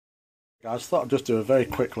Guys, thought I'd just do a very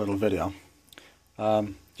quick little video.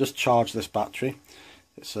 Just charge this battery.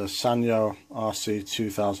 It's a Sanyo RC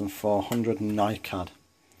 2400 NiCad.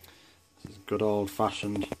 This is good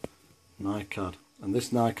old-fashioned NiCad, and this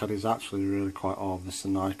NiCad is actually really quite old. This is a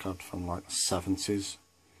NiCad from like the 70s,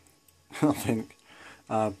 I think.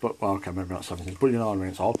 But well, okay, maybe not 70s, but you know what I mean.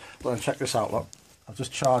 It's old. But check this out. Look, I've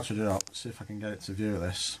just charged it up. See if I can get it to view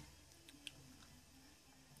this.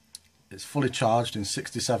 It's fully charged in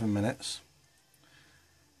 67 minutes.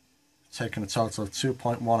 Taking a total of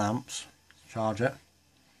 2.1 amps. Charge it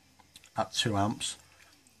at 2 amps.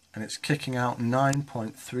 And it's kicking out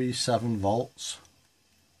 9.37 volts.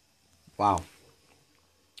 Wow.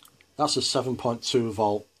 That's a 7.2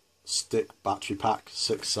 volt stick battery pack,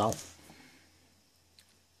 6 cell.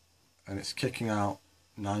 And it's kicking out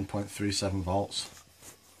 9.37 volts.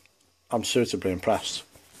 I'm suitably impressed.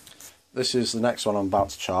 This is the next one I'm about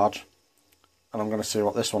to charge. And I'm going to see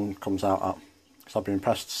what this one comes out at, because I'll be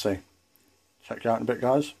impressed to see. Check you out in a bit,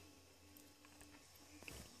 guys.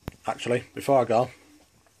 Actually, before I go,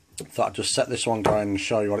 I thought I'd just set this one going and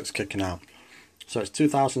show you what it's kicking out. So it's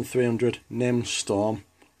 2300 NIM Storm,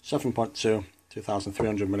 7.2,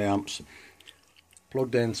 2300 milliamps,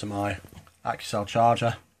 plugged into my AccuCell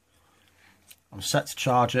charger. I'm set to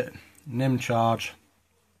charge it, NIM charge,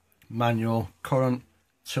 manual, current,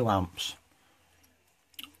 2 amps.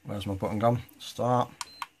 Where's my button gone? Start.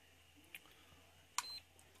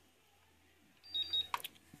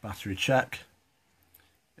 Battery check.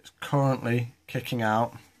 It's currently kicking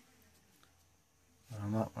out.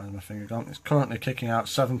 Where's my finger gone? It's currently kicking out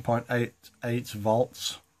 7.88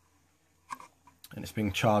 volts. And it's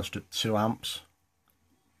being charged at 2 amps.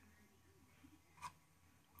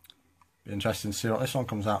 Be interesting to see what this one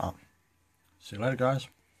comes out at. See you later, guys.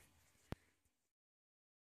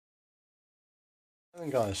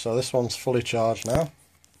 Guys, so this one's fully charged now.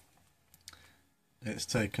 It's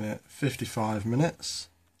taken it 55 minutes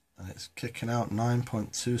and it's kicking out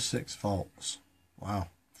 9.26 volts. Wow,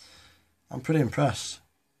 I'm pretty impressed.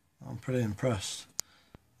 I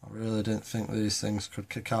really didn't think these things could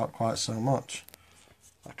kick out quite so much.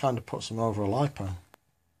 That kind of puts them over a LiPo.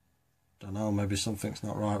 Don't know, maybe something's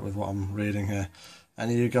not right with what I'm reading here.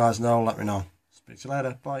 Any of you guys know, let me know. Speak to you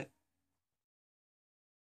later, bye.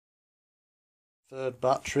 Third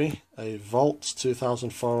battery, a Volt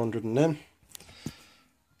 2400 NIM.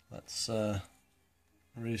 Let's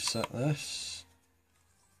reset this.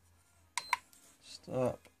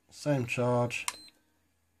 Start, same charge.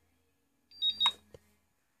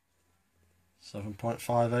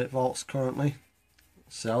 7.58 volts currently.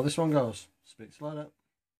 Let's see how this one goes. Speak to you later.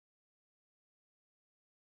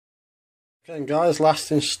 Okay guys,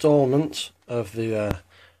 last instalment of the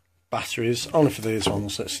batteries, only for these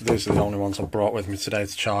ones. These are the only ones I brought with me today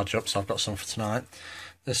to charge up, so I've got some for tonight.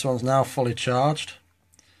 This one's now fully charged.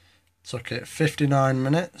 Took it 59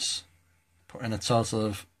 minutes, put in a total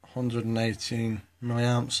of 118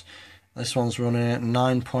 milliamps. This one's running at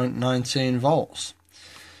 9.19 volts.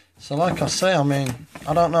 So like I say, I mean,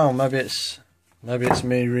 I don't know, maybe it's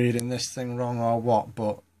me reading this thing wrong or what,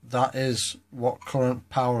 but that is what current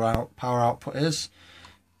power output is,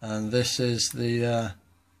 and this is the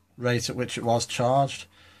rate at which it was charged.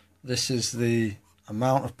 This is the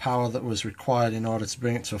amount of power that was required in order to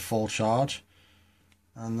bring it to a full charge,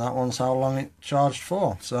 and that one's how long it charged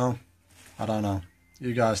for. So I don't know,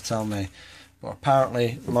 you guys tell me, but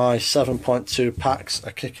apparently my 7.2 packs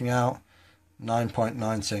are kicking out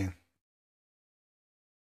 9.19.